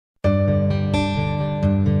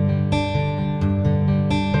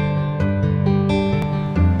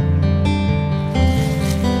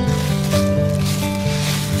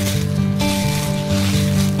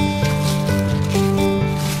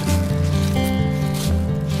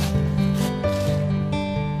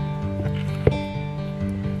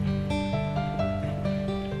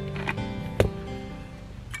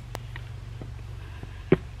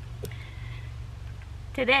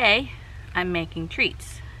Today I'm making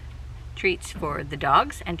treats. Treats for the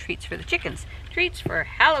dogs and treats for the chickens. Treats for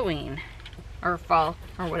Halloween or fall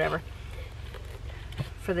or whatever.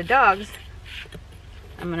 For the dogs,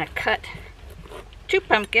 I'm gonna cut 2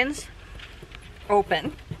 pumpkins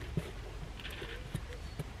open.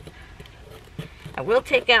 I will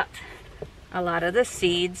take out a lot of the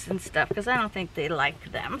seeds and stuff because I don't think they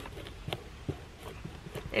like them.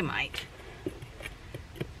 They might.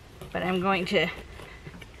 But I'm going to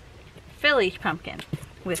fill each pumpkin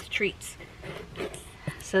with treats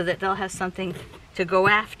so that they'll have something to go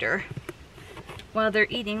after while they're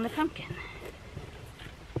eating the pumpkin.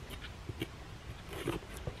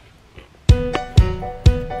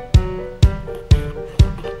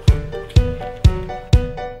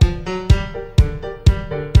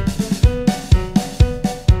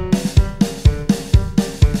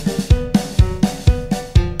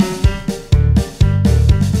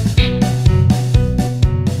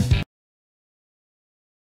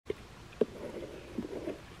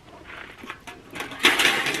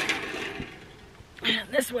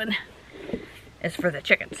 This one is for the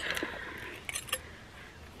chickens.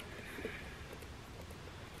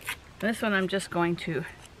 This one I'm just going to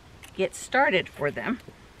get started for them.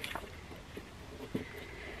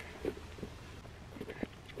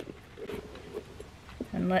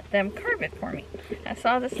 And let them carve it for me. I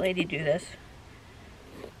saw this lady do this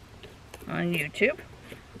on YouTube.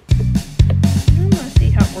 I'm going to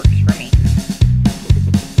see how it works for me.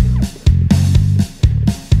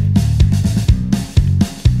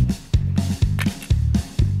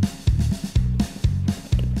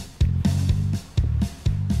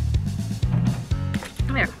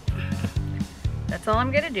 That's all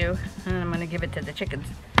I'm gonna do, and I'm gonna give it to the chickens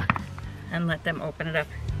and let them open it up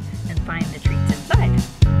and find the treats inside.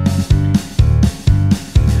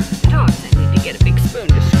 The dogs, I need to get a big spoon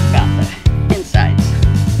to scoop out the insides.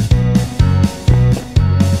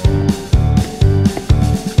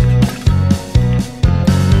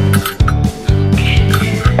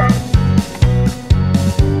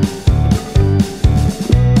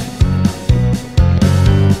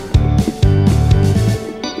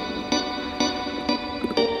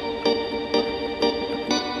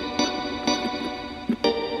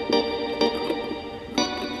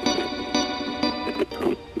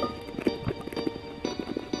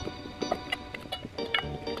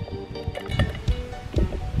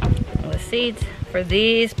 Seeds for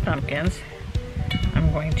these pumpkins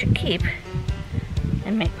I'm going to keep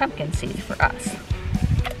and make pumpkin seeds for us.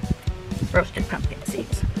 Roasted pumpkin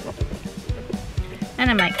seeds. And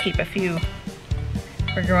I might keep a few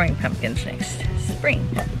for growing pumpkins next spring.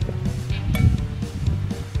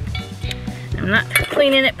 I'm not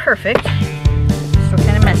cleaning it perfect. Still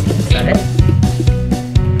kind of messy inside.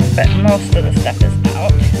 But most of the stuff is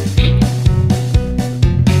out.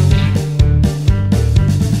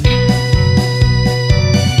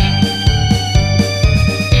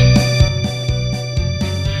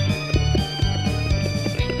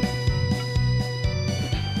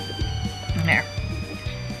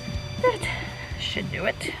 Should do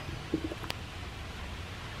it.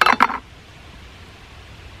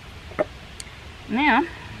 Now,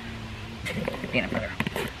 the peanut butter.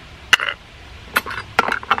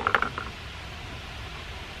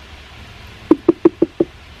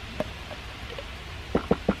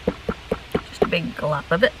 Just a big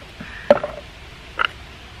glop of it.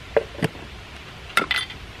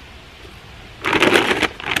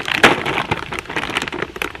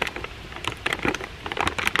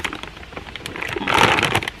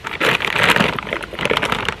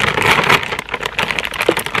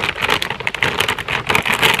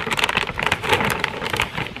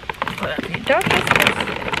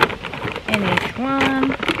 In each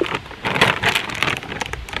one.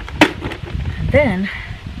 And then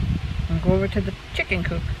I'll go over to the chicken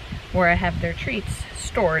coop where I have their treats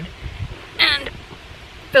stored and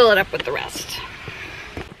fill it up with the rest.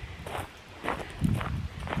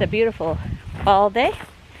 It's a beautiful fall day.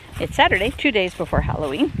 It's Saturday, 2 days before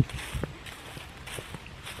Halloween.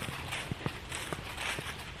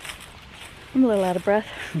 I'm a little out of breath.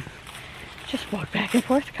 Just walked back and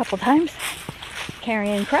forth a couple times,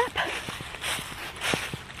 carrying crap.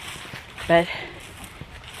 But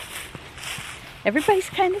everybody's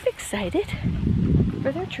kind of excited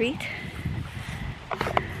for their treat.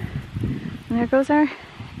 And there goes our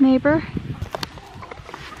neighbor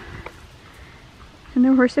and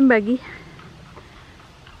their horse and buggy.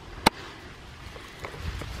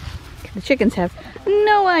 The chickens have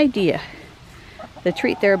no idea the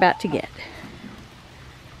treat they're about to get.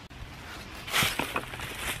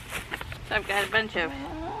 So I've got a bunch of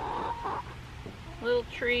little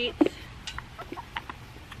treats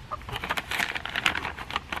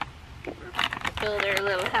fill their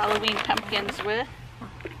little Halloween pumpkins with.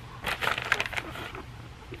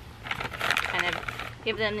 Kind of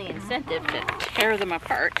give them the incentive to tear them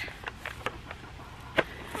apart.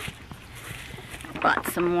 Bought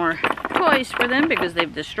some more toys for them because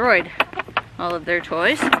they've destroyed all of their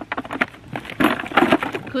toys,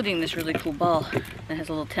 including this really cool ball that has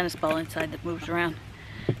a little tennis ball inside that moves around.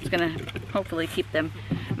 It's gonna hopefully keep them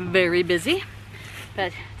very busy.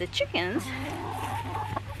 But the chickens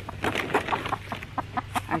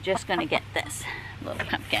are just gonna get this little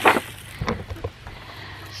pumpkin.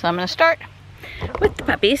 So I'm gonna start with the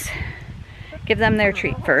puppies, give them their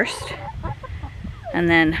treat first, and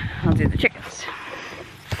then I'll do the chickens.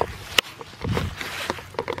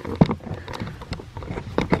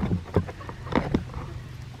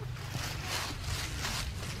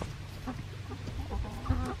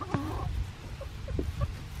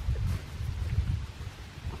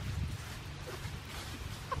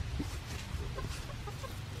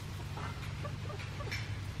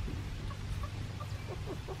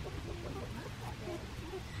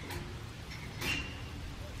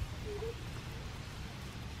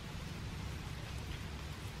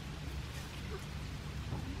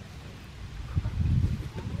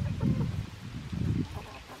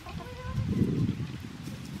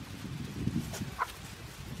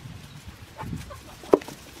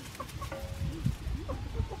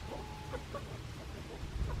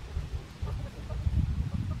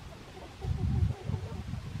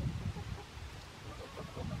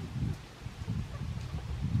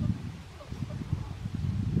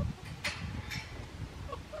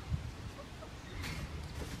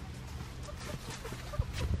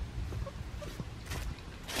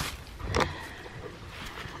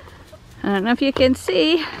 I don't know if you can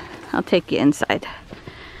see. I'll take you inside.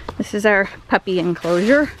 This is our puppy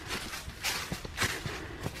enclosure.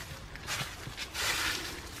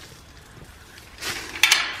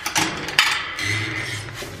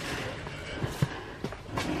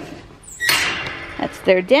 That's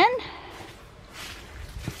their den.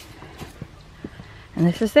 And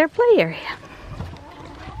this is their play area.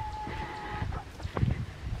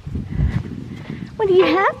 What do you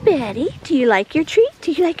have, Betty? Do you like your treat?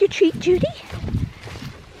 Do you like your treat, Judy?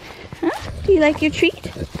 Huh? Do you like your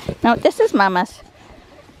treat? No, this is Mama's.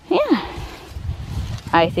 Yeah.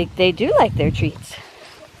 I think they do like their treats.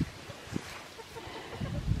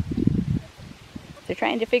 They're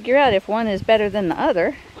trying to figure out if one is better than the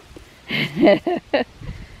other.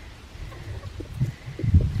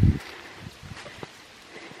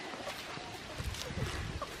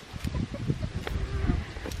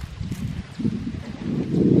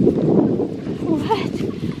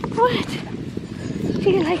 What? Do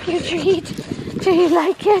you like your treat? Do you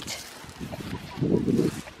like it?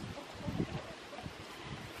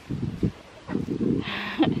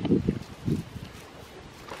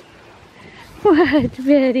 What,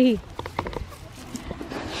 Betty?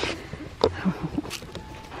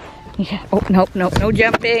 Yeah. Oh, nope, nope, no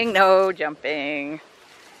jumping, no jumping.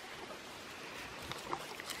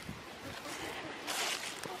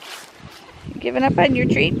 You giving up on your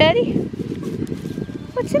treat, Betty?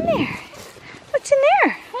 What's in there? What's in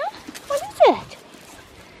there? Huh? What is it?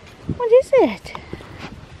 What is it?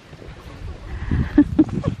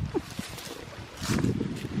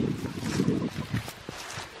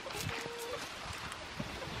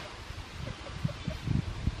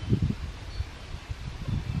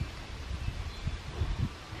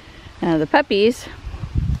 Now the puppies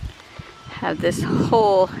have this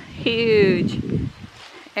whole huge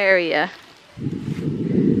area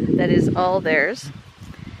that is all theirs,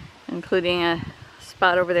 including a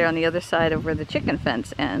spot over there on the other side of where the chicken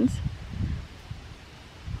fence ends.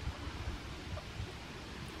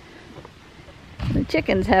 The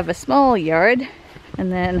chickens have a small yard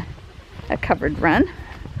and then a covered run.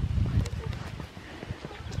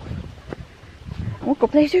 Oh, go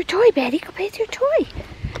play with your toy, Betty. Go play with your toy.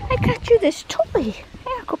 I got you this toy.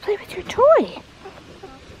 Yeah, go play with your toy.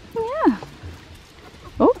 Yeah.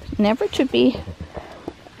 Oh, never to be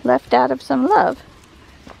left out of some love.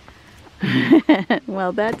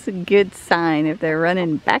 Well, that's a good sign if they're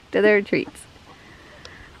running back to their treats.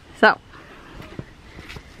 So,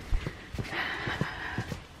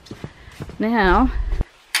 now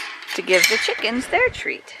to give the chickens their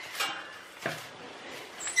treat.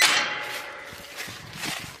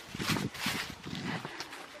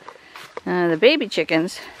 The baby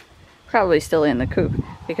chickens probably still in the coop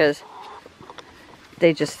because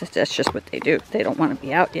that's just what they do. They don't want to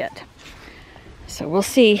be out yet. So we'll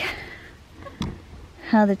see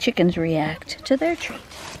how the chickens react to their treat.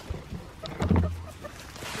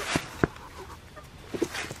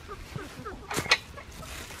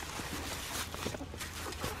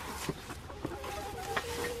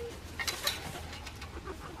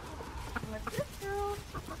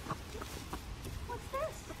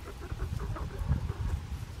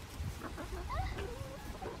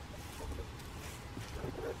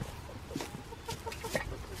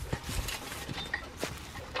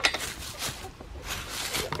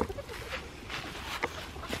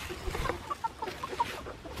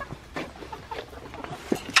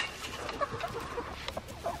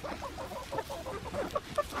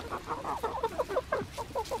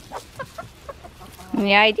 And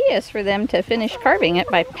the idea is for them to finish carving it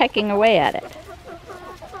by pecking away at it.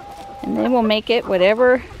 And they will make it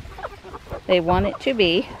whatever they want it to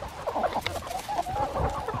be.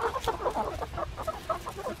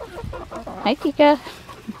 Hi, Tika.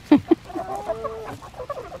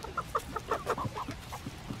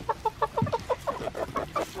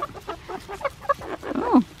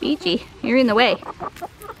 Oh, Fiji, you're in the way.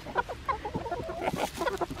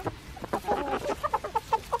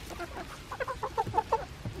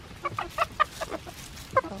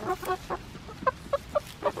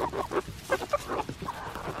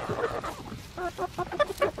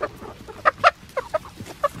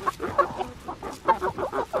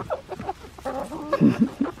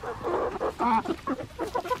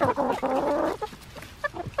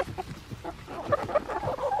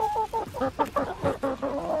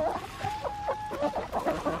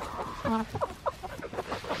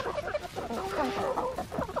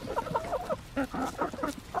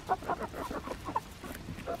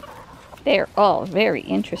 They're all very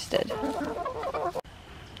interested.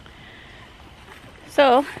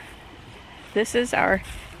 So, this is our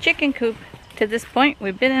chicken coop. To this point,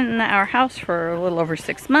 we've been in our house for a little over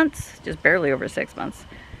 6 months, just barely over 6 months.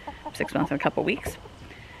 6 months and a couple weeks.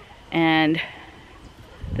 And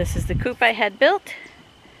this is the coop I had built.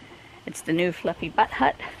 It's the new fluffy butt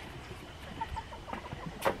hut.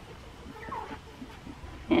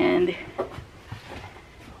 And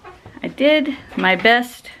I did my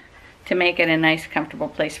best to make it a nice, comfortable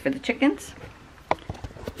place for the chickens.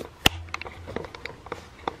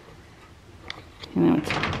 You know,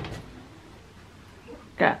 it's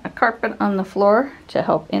got a carpet on the floor to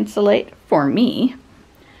help insulate for me.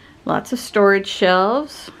 Lots of storage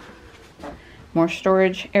shelves. More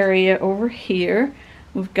storage area over here.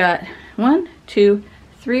 We've got 1, 2,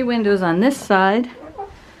 3 windows on this side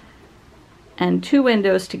and 2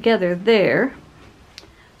 windows together there.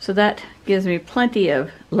 So that gives me plenty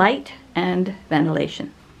of light and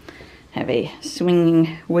ventilation. Have a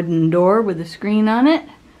swinging wooden door with a screen on it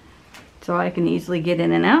so I can easily get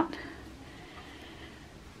in and out.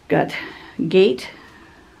 Got gate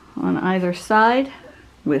on either side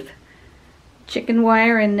with chicken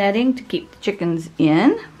wire and netting to keep the chickens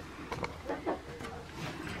in.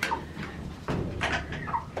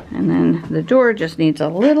 And then the door just needs a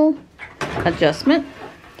little adjustment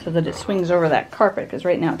so that it swings over that carpet, because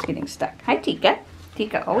right now it's getting stuck. Hi, Tika.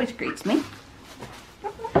 Tika always greets me.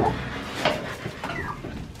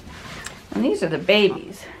 And these are the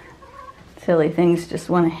babies. Silly things just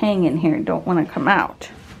want to hang in here and don't want to come out.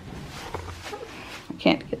 I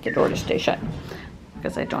can't get the door to stay shut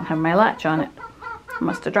because I don't have my latch on it. I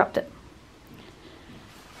must have dropped it.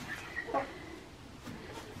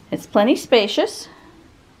 It's plenty spacious.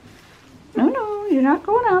 No, you're not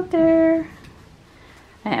going out there.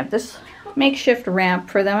 I have this makeshift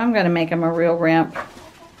ramp for them. I'm going to make them a real ramp.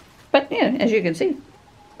 But yeah, as you can see,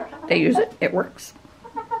 they use it. It works.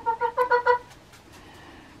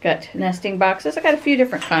 Got nesting boxes. I got a few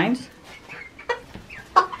different kinds.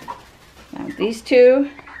 Now these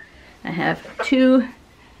two, I have 2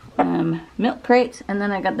 milk crates, and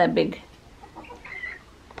then I got that big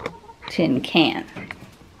tin can.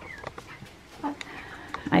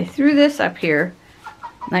 I threw this up here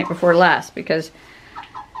night before last because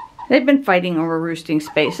they've been fighting over roosting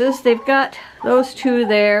spaces. They've got those 2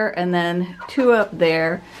 there and then 2 up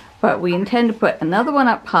there, but we intend to put another one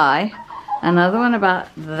up high, another one about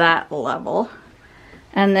that level,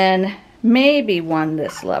 and then maybe one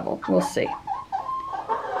this level. We'll see.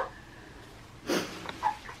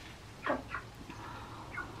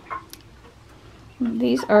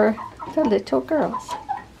 These are the little girls.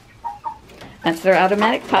 That's their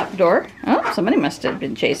automatic pop door. Oh, somebody must have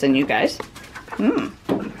been chasing you guys.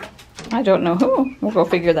 I don't know who. We'll go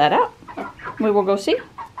figure that out. We will go see.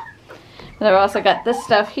 But I've also got this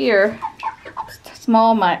stuff here.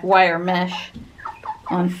 Small wire mesh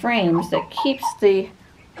on frames that keeps the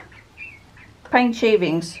pine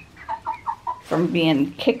shavings from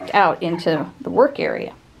being kicked out into the work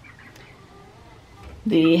area.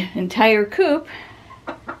 The entire coop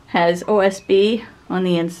has OSB on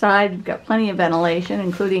the inside. We've got plenty of ventilation,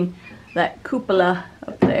 including that cupola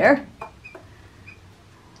up there.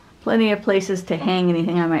 Plenty of places to hang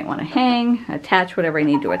anything I might want to hang, attach whatever I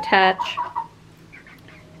need to attach.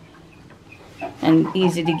 And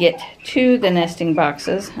easy to get to the nesting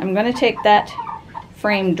boxes. I'm going to take that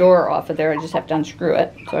frame door off of there. I just have to unscrew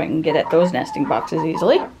it so I can get at those nesting boxes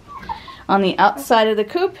easily. On the outside of the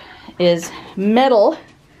coop is metal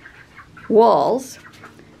walls,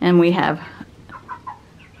 and we have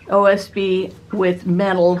OSB with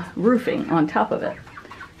metal roofing on top of it.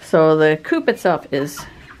 So the coop itself is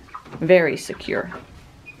very secure.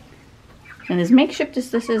 And as makeshift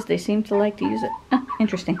as this is, they seem to like to use it. Oh,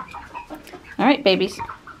 interesting. All right, babies.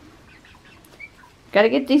 Got to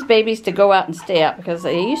get these babies to go out and stay out because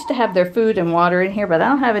they used to have their food and water in here, but I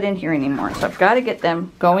don't have it in here anymore. So I've got to get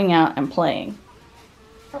them going out and playing.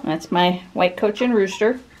 That's my white Cochin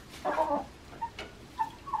rooster.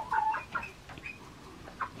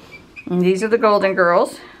 And these are the golden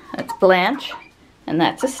girls. That's Blanche, and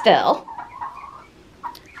that's Estelle.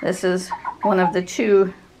 This is one of the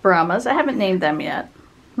two Brahmas. I haven't named them yet.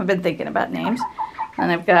 I've been thinking about names.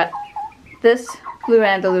 And I've got this blue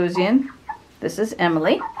Andalusian. This is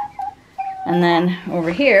Emily. And then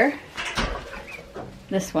over here,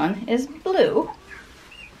 this one is Blue.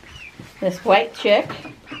 This white chick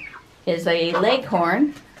is a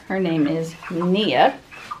Leghorn. Her name is Nia.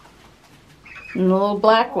 And the little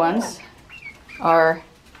black ones are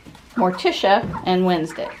Morticia and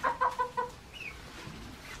Wednesday.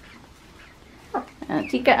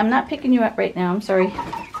 Tika, I'm not picking you up right now, I'm sorry.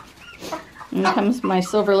 And here comes my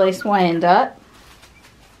silver lace Wyandotte.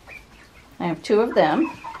 I have two of them.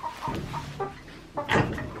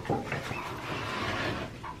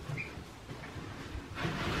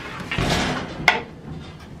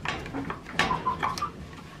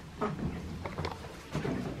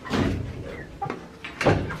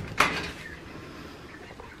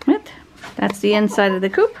 That's the inside of the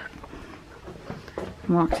coop.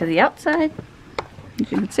 Walk to the outside.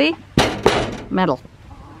 As you can see, metal.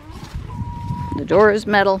 The door is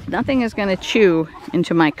metal. Nothing is going to chew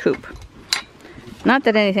into my coop. Not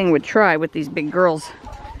that anything would try with these big girls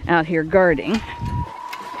out here guarding,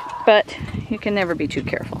 but you can never be too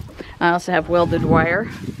careful. I also have welded wire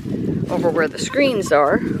over where the screens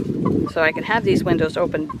are, so I can have these windows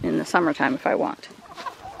open in the summertime if I want.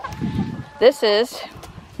 This is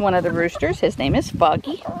one of the roosters. His name is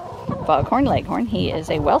Foggy. Foghorn Leghorn. He is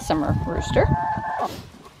a Welsummer rooster.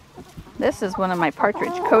 This is one of my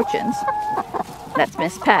partridge Cochins. That's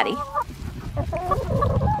Miss Patty.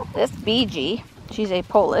 This BG, she's a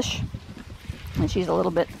Polish, and she's a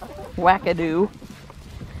little bit wackadoo.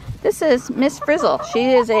 This is Miss Frizzle.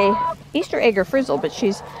 She is a Easter egger frizzle, but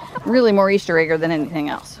she's really more Easter egger than anything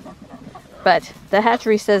else. But the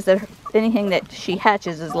hatchery says that anything that she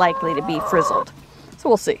hatches is likely to be frizzled. So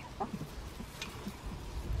we'll see.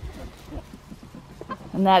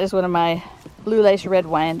 And that is one of my blue lace red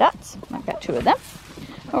Wyandottes. I've got two of them.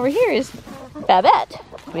 Over here is Babette.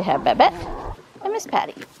 We have Babette and Miss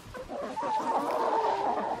Patty.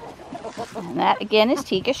 And that again is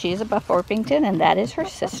Tika. She is a Buff Orpington, and that is her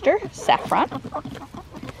sister, Saffron.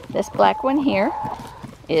 This black one here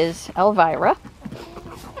is Elvira.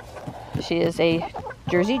 She is a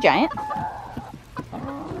Jersey Giant.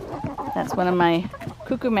 That's one of my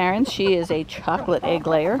Cuckoo Marins. She is a chocolate egg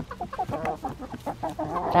layer.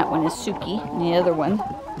 That one is Suki. And the other one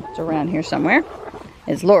is around here somewhere.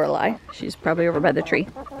 Is Lorelei. She's probably over by the tree.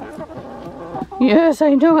 Yes,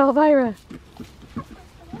 I know, Elvira.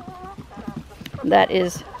 That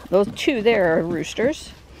is, those two there are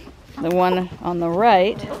roosters. The one on the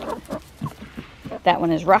right, that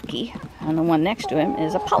one is Rocky. And the one next to him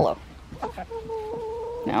is Apollo.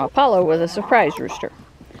 Now, Apollo was a surprise rooster.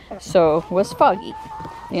 So was Foggy.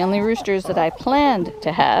 The only roosters that I planned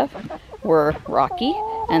to have were Rocky,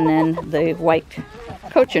 and then the white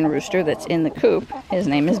Cochin rooster that's in the coop. His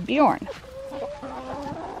name is Bjorn.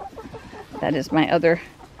 That is my other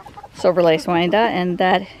silver lace Wyandotte, and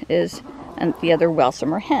that is the other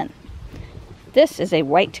Welsummer hen. This is a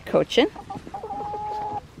white Cochin.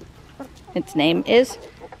 Its name is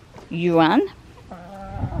Yuan.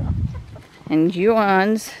 And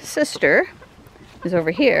Yuan's sister is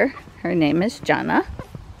over here. Her name is Jana.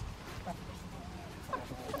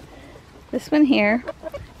 This one here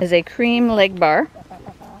is a cream leg bar,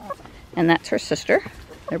 and that's her sister.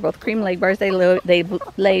 They're both cream leg bars. They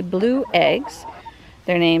lay blue eggs.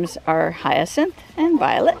 Their names are Hyacinth and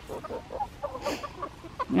Violet.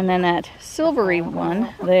 And then that silvery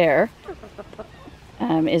one there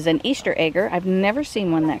is an Easter egger. I've never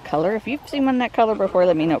seen one that color. If you've seen one that color before,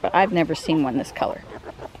 let me know, but I've never seen one this color.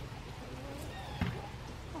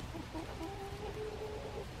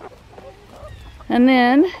 And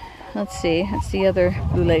then, let's see, that's the other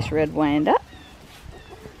blue lace red Wyandotte.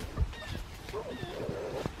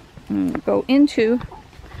 Go into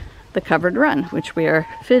the covered run, which we are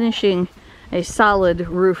finishing a solid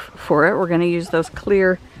roof for it. We're going to use those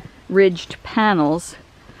clear ridged panels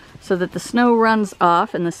so that the snow runs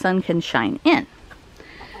off and the sun can shine in.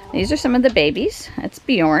 These are some of the babies. That's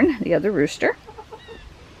Bjorn, the other rooster.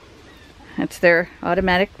 That's their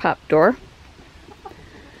automatic pop door.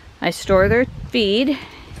 I store their feed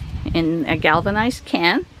in a galvanized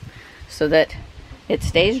can so that it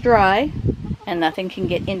stays dry and nothing can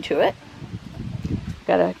get into it.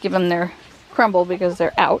 Gotta give them their crumble because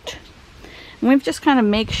they're out. And we've just kind of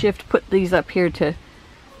makeshift put these up here to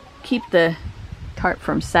keep the tarp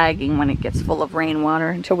from sagging when it gets full of rainwater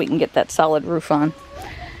until we can get that solid roof on.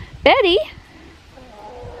 Betty,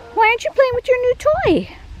 why aren't you playing with your new toy?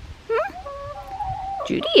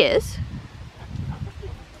 Judy is.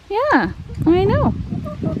 Yeah, I know.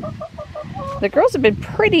 The girls have been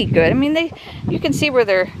pretty good. I mean, you can see where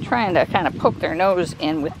they're trying to kind of poke their nose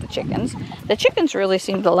in with the chickens. The chickens really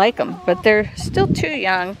seem to like them, but they're still too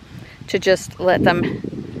young to just let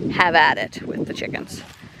them have at it with the chickens.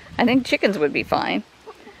 I think chickens would be fine,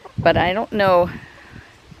 but I don't know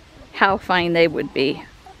how fine they would be.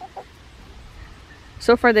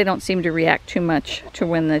 So far, they don't seem to react too much to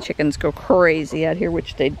when the chickens go crazy out here,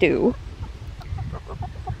 which they do.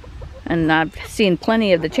 And I've seen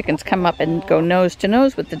plenty of the chickens come up and go nose to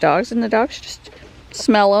nose with the dogs, and the dogs just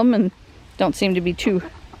smell them and don't seem to be too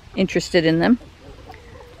interested in them.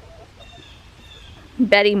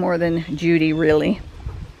 Betty more than Judy, really.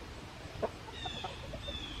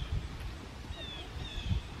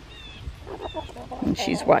 And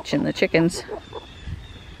she's watching the chickens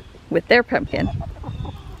with their pumpkin.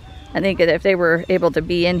 I think that if they were able to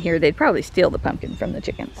be in here, they'd probably steal the pumpkin from the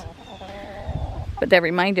chickens. But that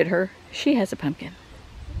reminded her she has a pumpkin.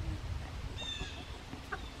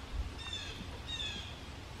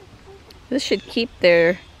 This should keep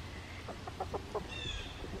their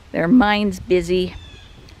minds busy,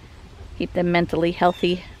 keep them mentally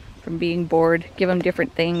healthy from being bored, give them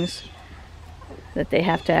different things that they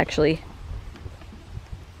have to actually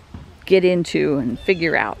get into and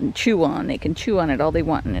figure out and chew on. They can chew on it all they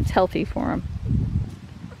want, and it's healthy for them.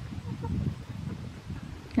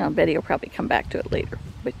 Now Betty will probably come back to it later,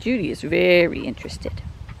 but Judy is very interested.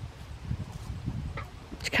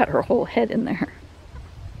 She's got her whole head in there.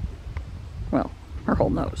 Well, her whole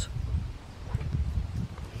nose.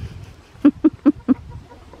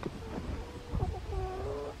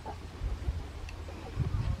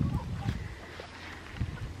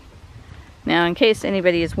 Now, in case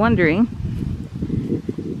anybody is wondering,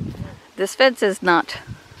 this fence is not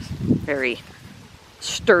very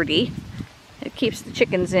sturdy. It keeps the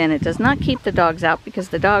chickens in. It does not keep the dogs out because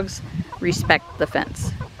the dogs respect the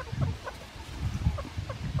fence.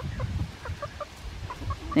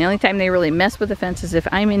 The only time they really mess with the fence is if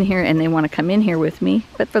I'm in here and they want to come in here with me.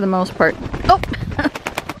 But for the most part... Oh!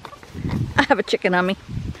 I have a chicken on me.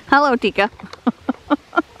 Hello, Tika.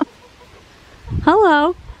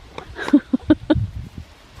 Hello.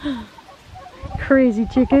 Crazy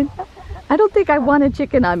chicken. I don't think I want a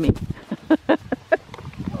chicken on me.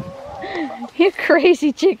 You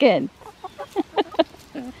crazy chicken.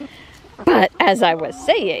 But as I was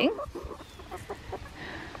saying,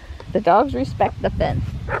 the dogs respect the fence.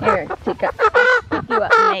 Here, Tika, I'll pick you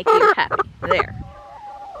up and make you happy. There.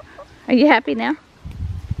 Are you happy now?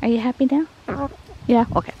 Are you happy now? Yeah?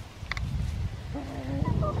 Okay.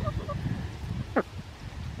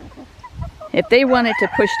 If they wanted to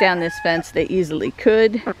push down this fence, they easily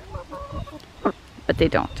could, but they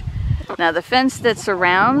don't. Now the fence that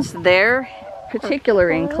surrounds their particular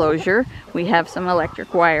enclosure, we have some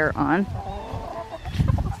electric wire on.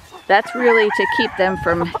 That's really to keep them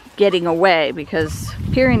from getting away, because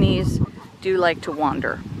Pyrenees do like to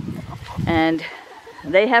wander. And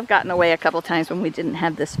they have gotten away a couple times when we didn't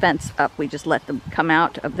have this fence up. We just let them come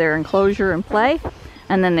out of their enclosure and play,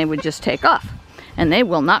 and then they would just take off. And they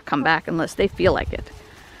will not come back unless they feel like it.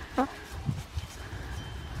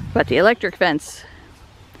 But the electric fence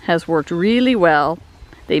has worked really well.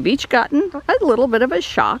 They've each gotten a little bit of a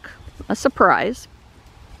shock, a surprise.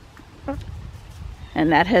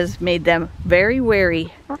 And that has made them very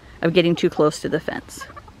wary of getting too close to the fence.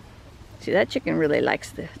 See, that chicken really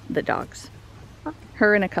likes the dogs.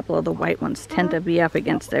 Her and a couple of the white ones tend to be up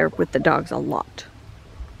against there with the dogs a lot.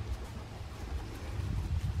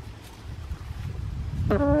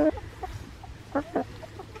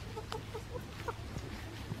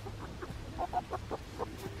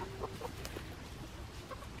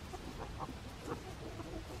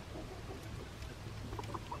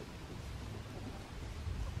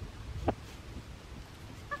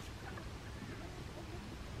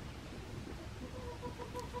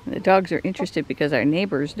 The dogs are interested because our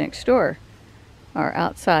neighbors next door are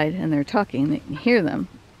outside and they're talking. They can hear them.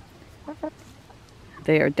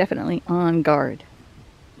 They are definitely on guard.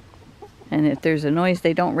 And if there's a noise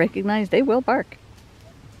they don't recognize, they will bark.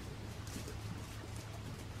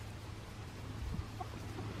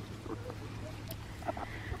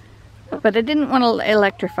 But I didn't want to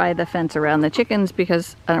electrify the fence around the chickens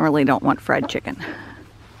because I really don't want fried chicken.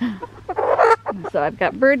 So I've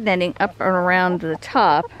got bird netting up and around the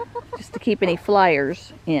top just to keep any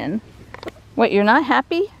flyers in. What, you're not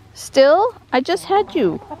happy? Still? I just had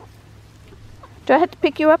you. Do I have to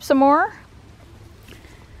pick you up some more?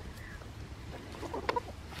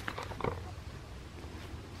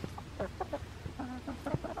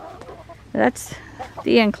 That's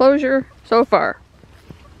the enclosure so far.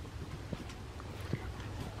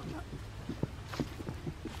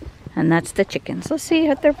 And that's the chickens. Let's see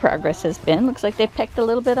what their progress has been. Looks like they pecked a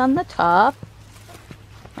little bit on the top.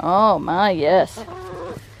 Oh my, yes.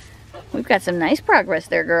 We've got some nice progress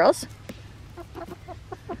there, girls.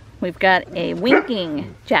 We've got a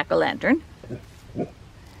winking jack-o'-lantern.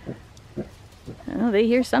 Oh, they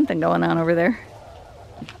hear something going on over there.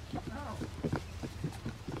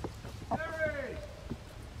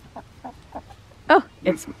 Oh,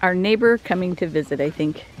 it's our neighbor coming to visit, I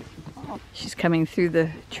think. She's coming through the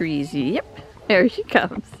trees. Yep, there she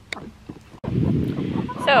comes.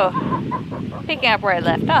 So, picking up where I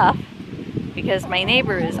left off, because my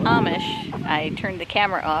neighbor is Amish, I turned the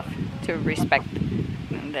camera off to respect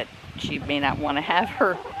that she may not want to have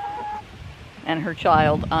her and her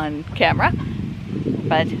child on camera.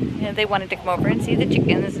 But you know, they wanted to come over and see the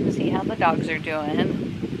chickens and see how the dogs are doing,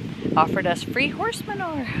 and offered us free horse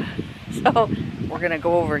manure. So we're gonna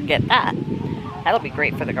go over and get that. That'll be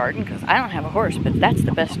great for the garden because I don't have a horse, but that's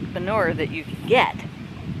the best manure that you can get.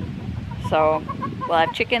 So we'll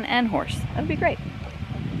have chicken and horse. That'll be great.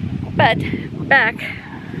 But back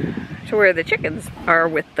to where the chickens are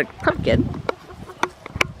with the pumpkin.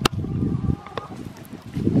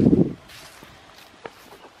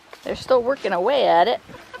 They're still working away at it.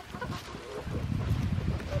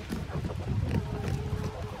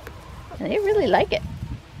 And they really like it.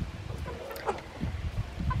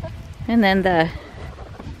 And then the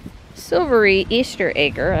silvery Easter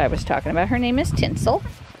egger I was talking about, her name is Tinsel,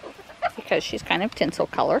 because she's kind of tinsel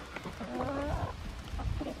color.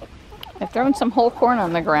 I've thrown some whole corn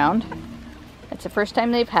on the ground. It's the first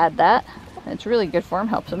time they've had that. It's really good for them,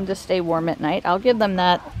 helps them to stay warm at night. I'll give them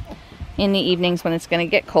that in the evenings when it's going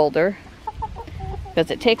to get colder,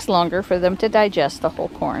 because it takes longer for them to digest the whole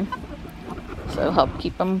corn. So it'll help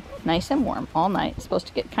keep them nice and warm all night. It's supposed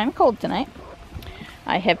to get kind of cold tonight.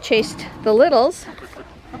 I have chased the littles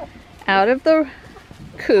out of the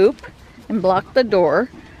coop and blocked the door,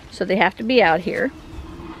 so they have to be out here.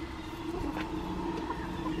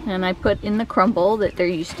 And I put in the crumble that they're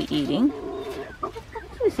used to eating.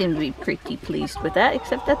 They seem to be pretty pleased with that,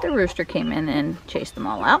 except that the rooster came in and chased them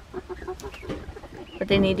all out. But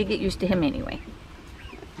they need to get used to him anyway.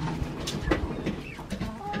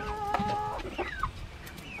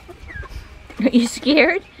 Are you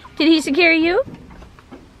scared? Did he scare you?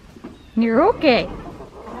 You're okay.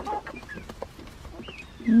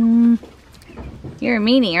 You're a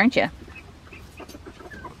meanie, aren't you?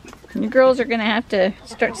 You girls are gonna have to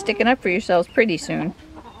start sticking up for yourselves pretty soon.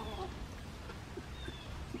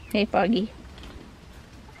 Hey, Foggy.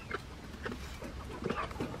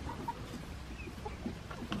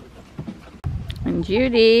 And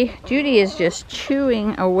Judy is just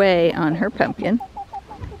chewing away on her pumpkin.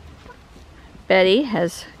 Betty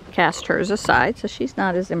has cast hers aside, so she's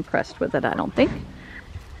not as impressed with it, I don't think.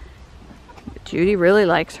 But Judy really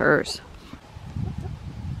likes hers.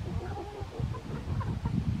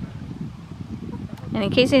 And in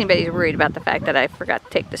case anybody's worried about the fact that I forgot to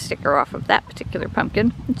take the sticker off of that particular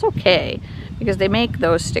pumpkin, it's okay, because they make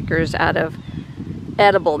those stickers out of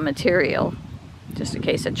edible material, just in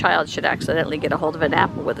case a child should accidentally get a hold of an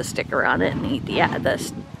apple with a sticker on it and eat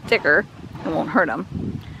the sticker. It won't hurt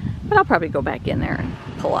them. But I'll probably go back in there and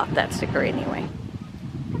pull off that sticker anyway.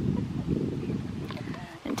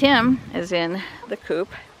 And Tim is in the coop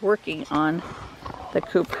working on the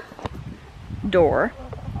coop door.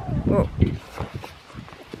 Whoa.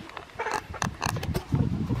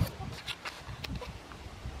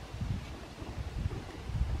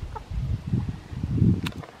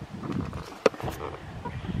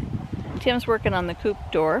 Tim's working on the coop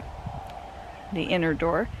door, the inner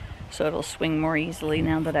door, so it'll swing more easily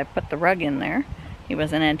now that I put the rug in there. He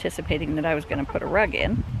wasn't anticipating that I was going to put a rug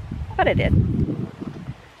in, but I did.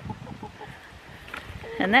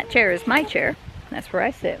 And that chair is my chair. That's where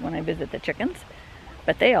I sit when I visit the chickens,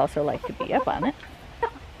 but they also like to be up on it.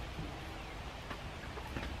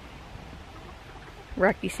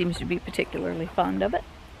 Rocky seems to be particularly fond of it.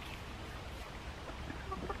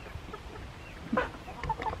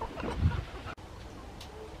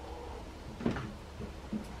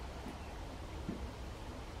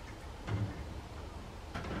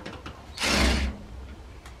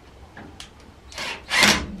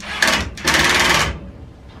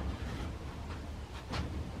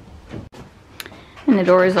 And the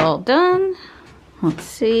door is all done. Let's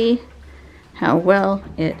see how well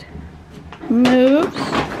it moves.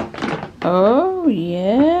 Oh,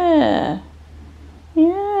 yeah.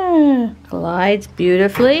 Yeah. Glides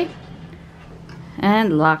beautifully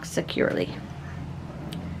and locks securely.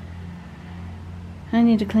 I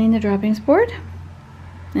need to clean the droppings board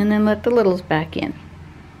and then let the littles back in.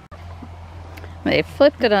 They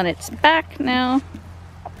flipped it on its back now.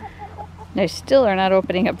 They still are not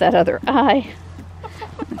opening up that other eye.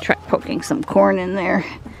 I'll try poking some corn in there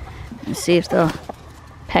and see if they'll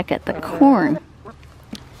peck at the corn.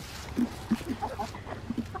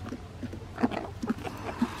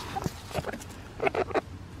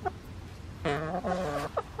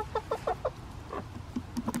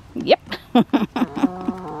 Yep.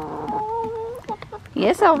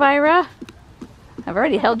 Yes, Elvira. I've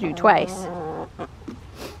already held you twice.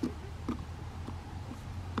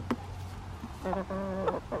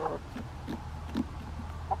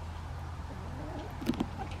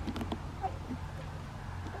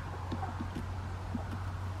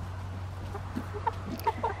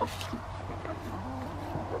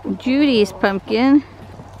 Judy's pumpkin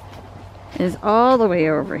is all the way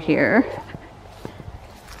over here.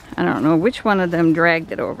 I don't know which one of them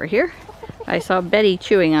dragged it over here. I saw Betty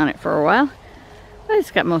chewing on it for a while, but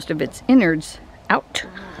it's got most of its innards out.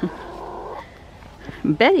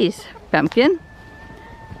 Betty's pumpkin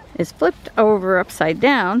is flipped over upside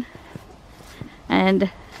down,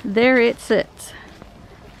 and there it sits.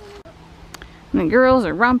 And the girls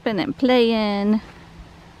are romping and playing.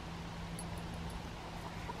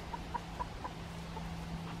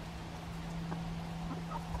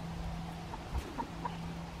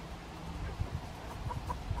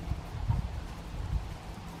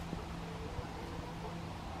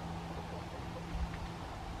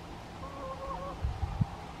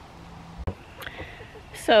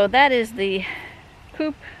 So that is the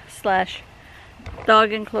coop slash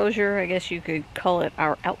dog enclosure. I guess you could call it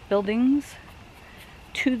our outbuildings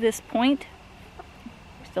to this point.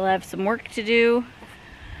 We still have some work to do.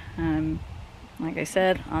 Like I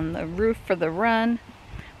said, on the roof for the run.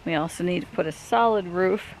 We also need to put a solid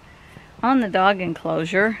roof on the dog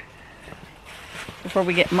enclosure before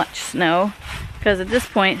we get much snow, because at this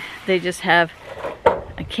point they just have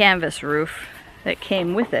a canvas roof that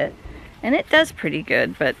came with it. And it does pretty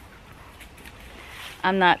good, but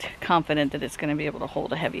I'm not confident that it's going to be able to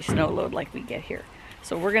hold a heavy snow load like we get here.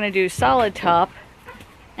 So we're going to do solid top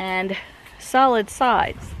and solid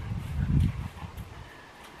sides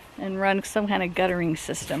and run some kind of guttering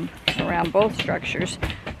system around both structures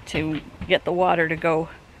to get the water to go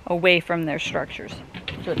away from their structures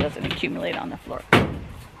so it doesn't accumulate on the floor.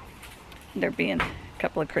 They're being a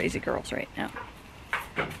couple of crazy girls right now.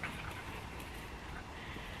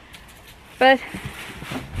 But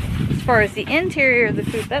as far as the interior of the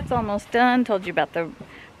coop, that's almost done. Told you about the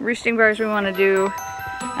roosting bars we want to do.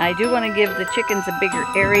 I do want to give the chickens a bigger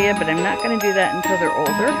area, but I'm not going to do that until they're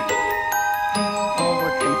older.